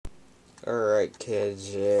Alright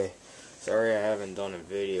kids, sorry I haven't done a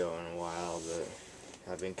video in a while, but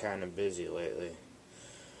I've been kind of busy lately.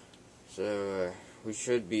 So, we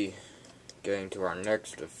should be getting to our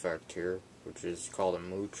next effect here, which is called a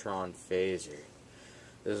Mu-tron Phasor.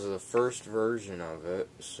 This is the first version of it,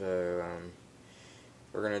 so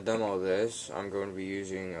we're going to demo this. I'm going to be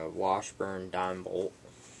using a Washbun dimebolt,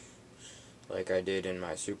 like I did in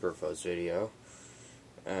my Super Fuzz video.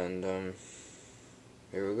 And,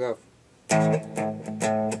 here we go.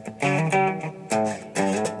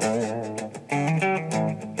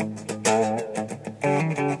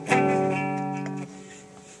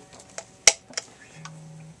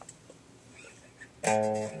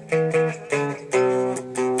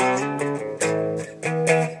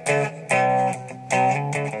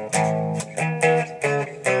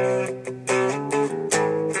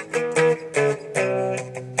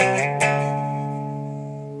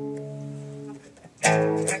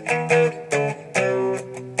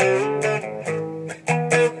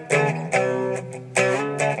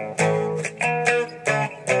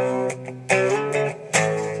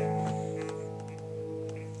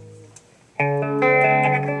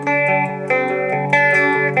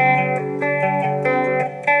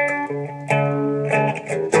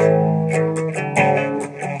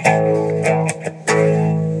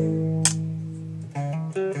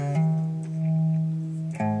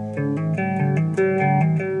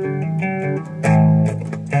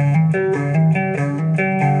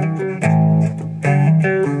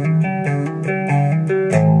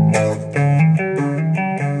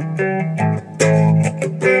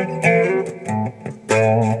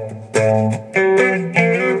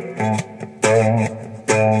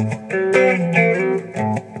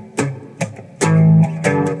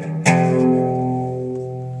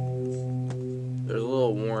 There's a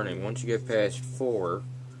little warning. Once you get past 4,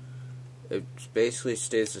 it basically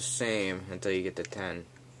stays the same until you get to 10.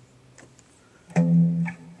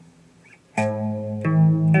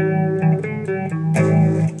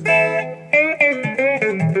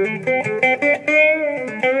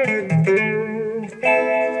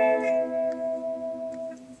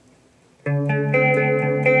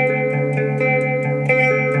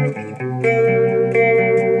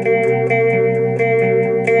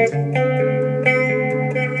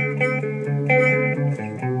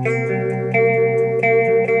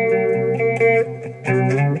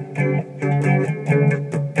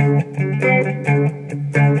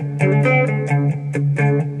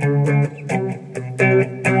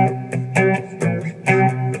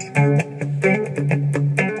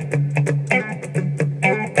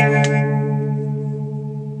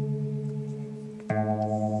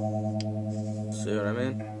 See what I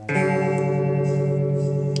mean?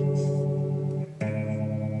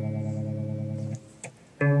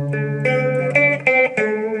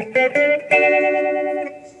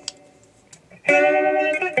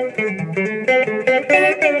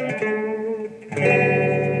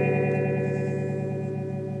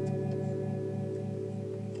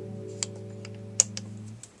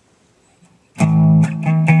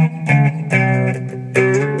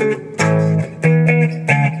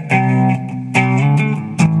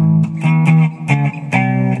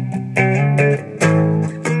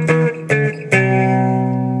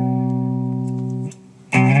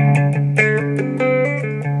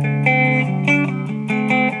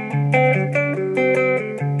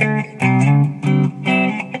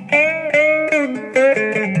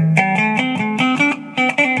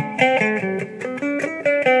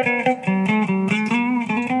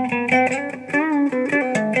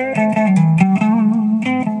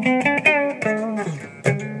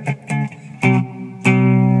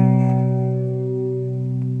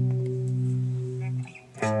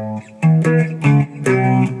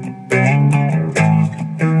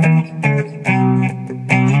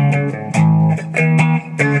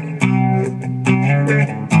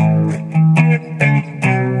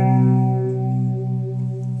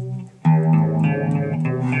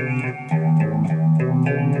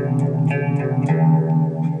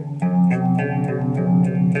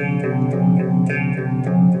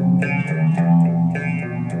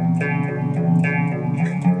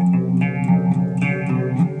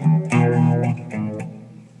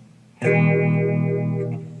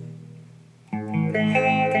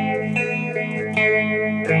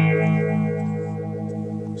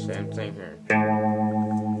 Same thing here.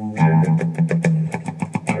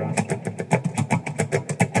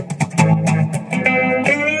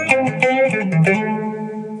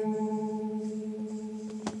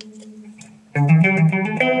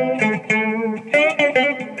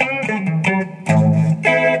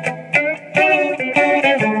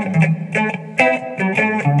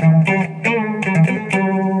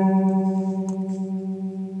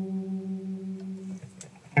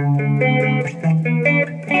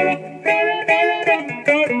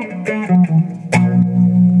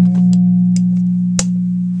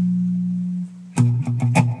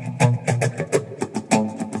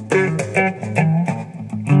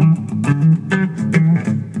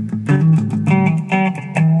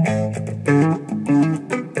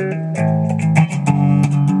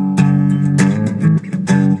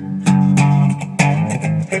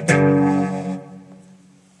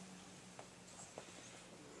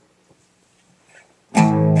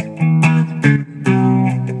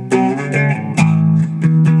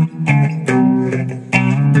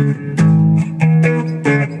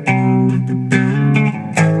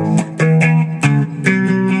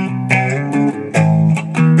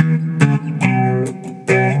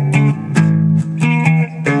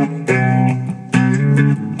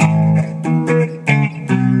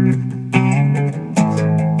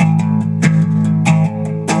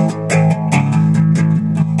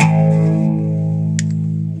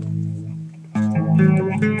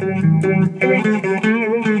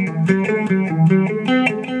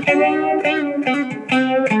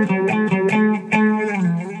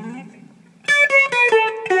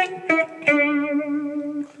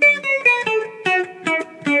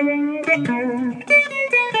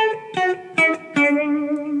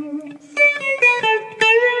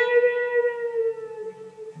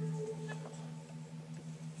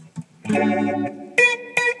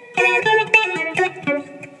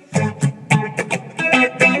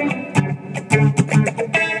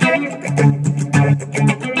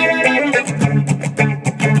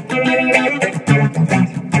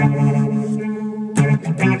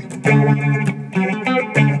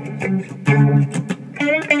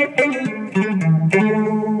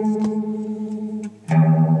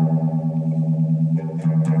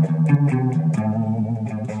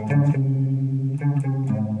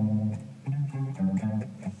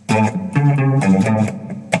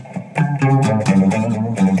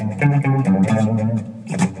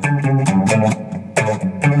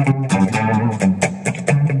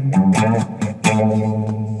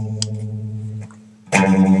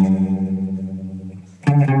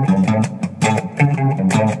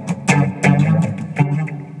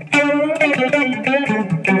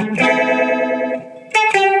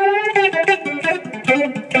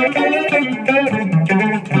 And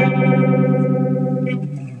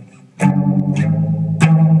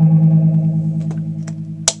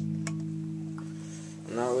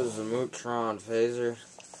that was the Mu-tron Phasor.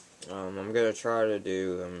 I'm gonna try to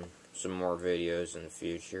do some more videos in the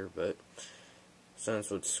future, but since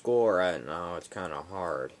with school right now, it's kind of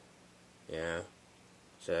hard. Yeah.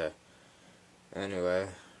 So, anyway,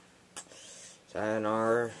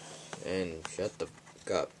 sayonara and shut the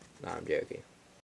fuck up. No, I'm joking.